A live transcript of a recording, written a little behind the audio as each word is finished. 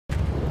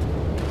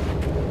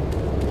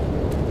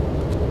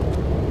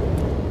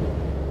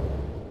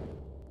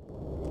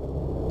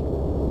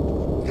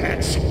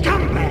That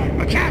scumbag,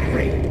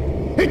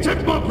 McCaffrey! He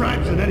took more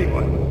bribes than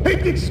anyone. He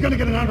thinks he's gonna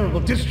get an honorable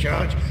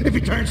discharge if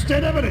he turns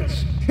state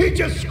evidence. He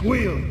just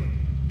squealed.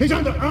 He's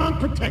under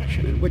armed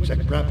protection in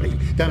Witchett property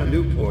down in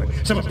Newport.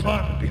 Some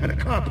apartment behind a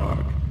car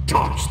park.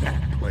 Torch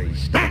that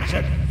place. That's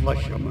it.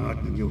 Flush him out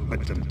and you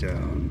hunt him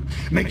down.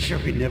 Make sure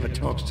he never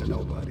talks to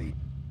nobody.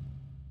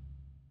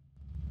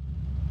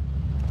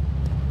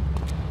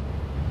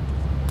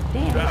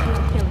 Damn, that shit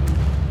was killing me.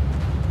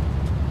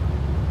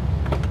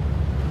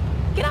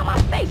 Get out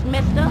my face,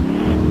 mister!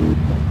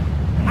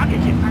 I'll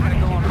get you. I gotta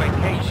go on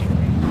vacation.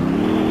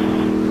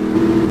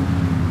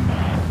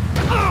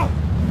 Oh!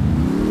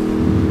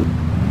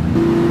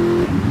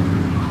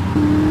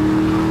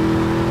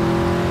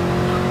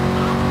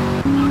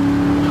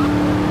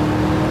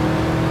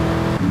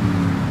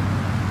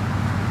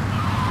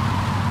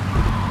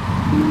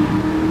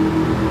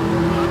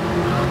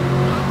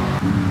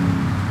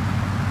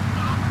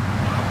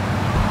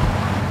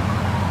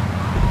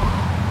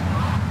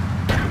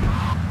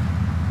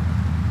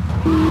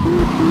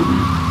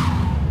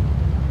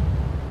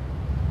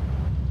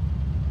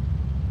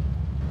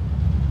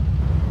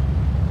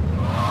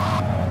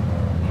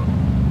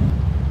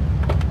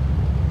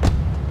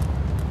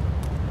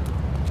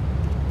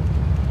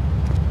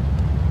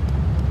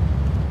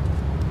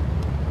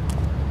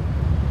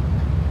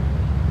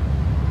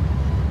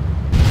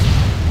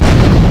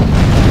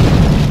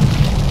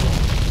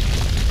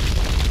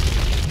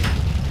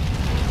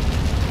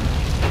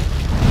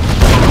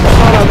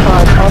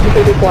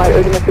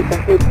 Required urgent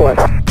assistance report.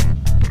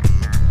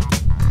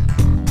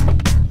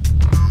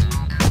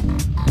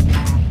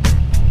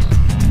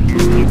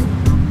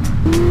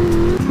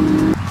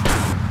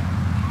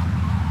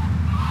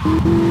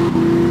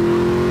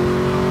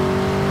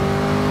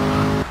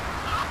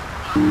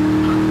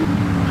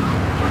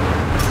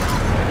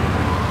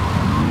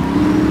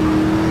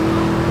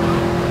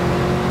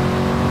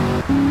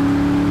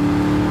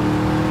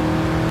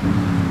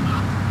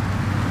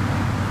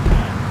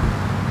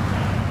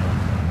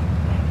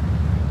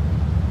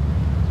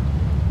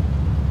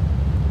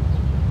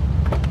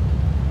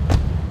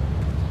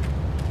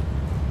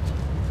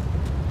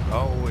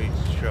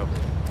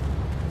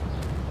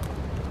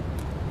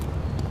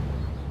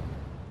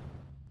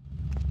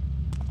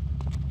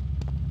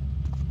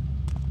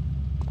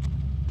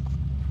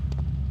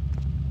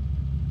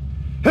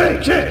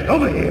 Hey, kid,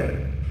 over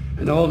here!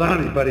 An old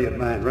army buddy of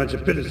mine runs a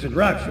business in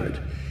Rockford.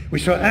 We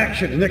saw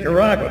action in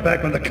Nicaragua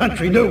back when the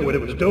country knew what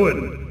it was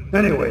doing.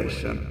 Anyway,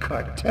 some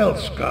cartel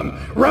scum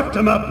roughed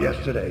him up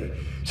yesterday.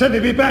 Said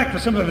they'd be back for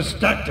some of his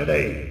stock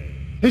today.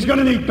 He's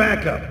gonna need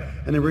backup,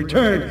 and in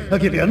return, he'll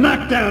give you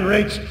knockdown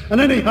rates on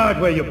any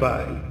hardware you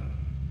buy.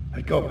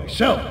 I'd go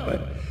myself,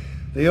 but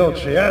the old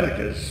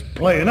sciatica's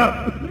playing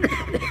up.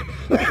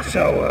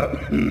 So,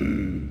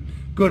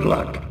 good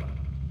luck.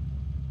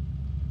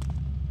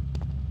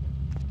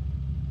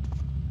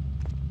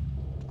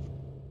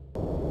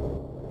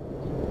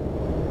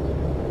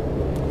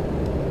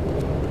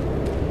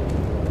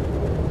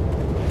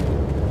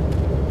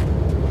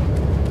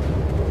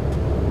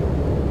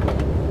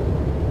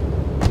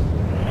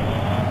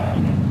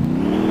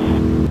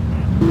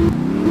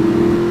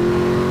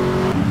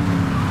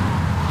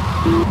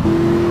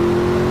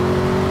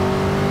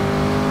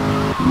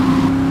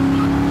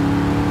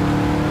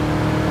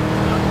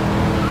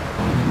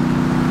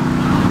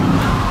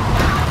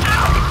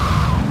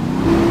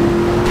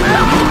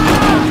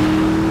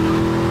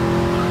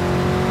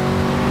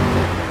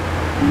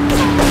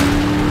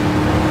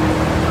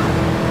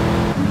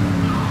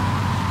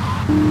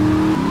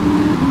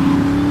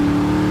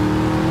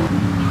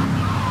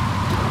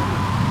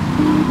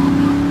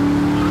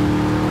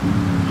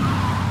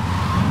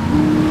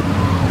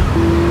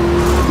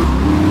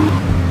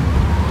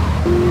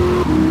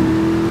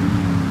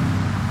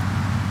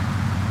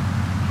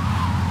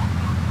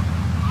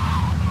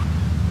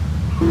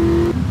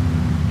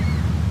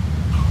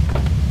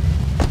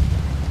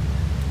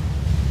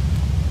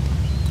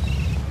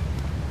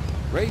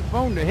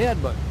 Phoned ahead,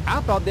 but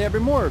I thought there'd be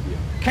more of you.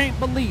 Can't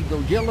believe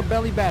those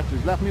yellow-belly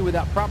bastards left me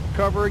without proper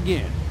cover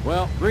again.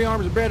 Well, 3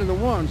 arms are better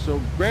than 1,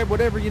 so grab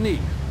whatever you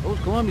need. Those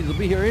Colombians will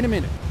be here any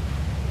minute.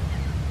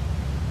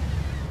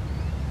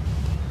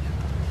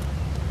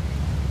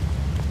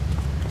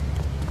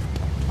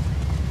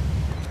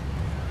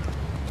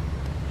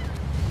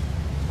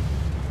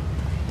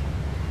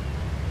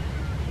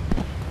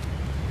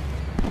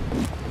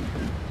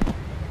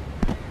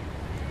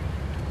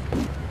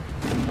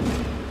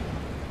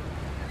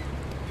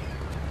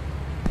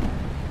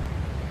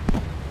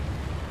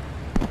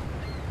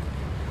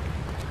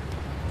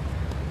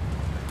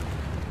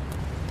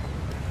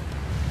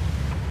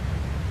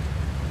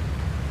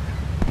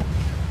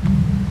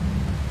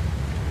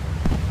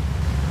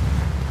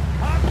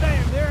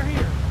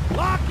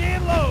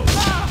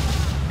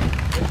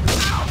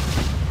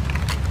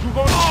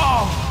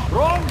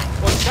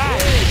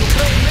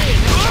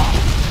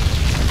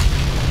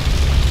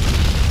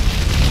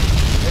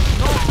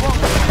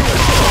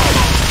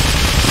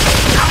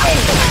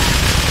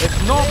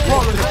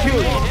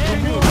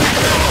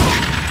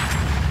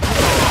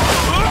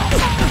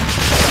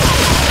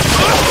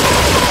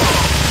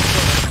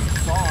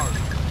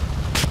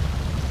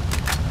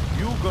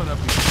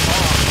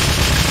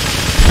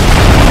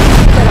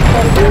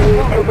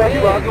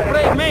 Yeah, you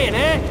play man,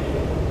 eh?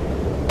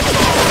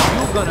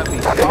 You're gonna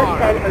be sorry.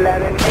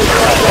 1011, I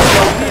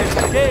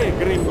risque,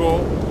 gringo.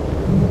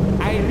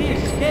 I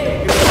risque,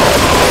 gringo.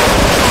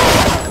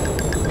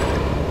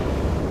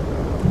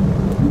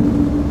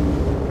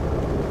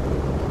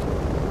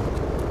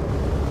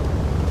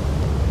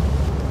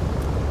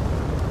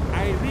 I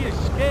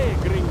risque,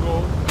 gringo.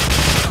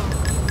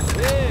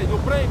 Yeah, you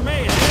play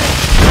man, eh?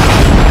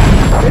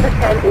 River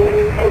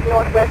 1080, head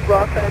northwest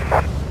Rockford.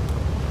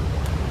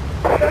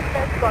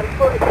 Suspect's on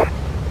foot.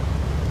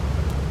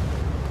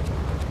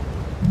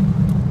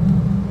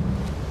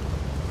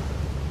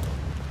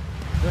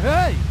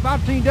 Hey, if I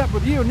teamed up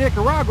with you in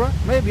Nicaragua,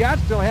 maybe I'd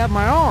still have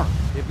my arm.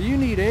 If you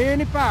need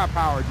any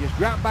firepower, just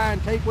drop by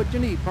and take what you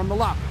need from the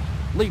lockers.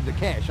 Leave the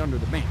cash under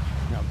the bench.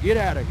 Now get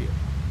out of here.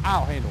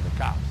 I'll handle the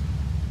cops.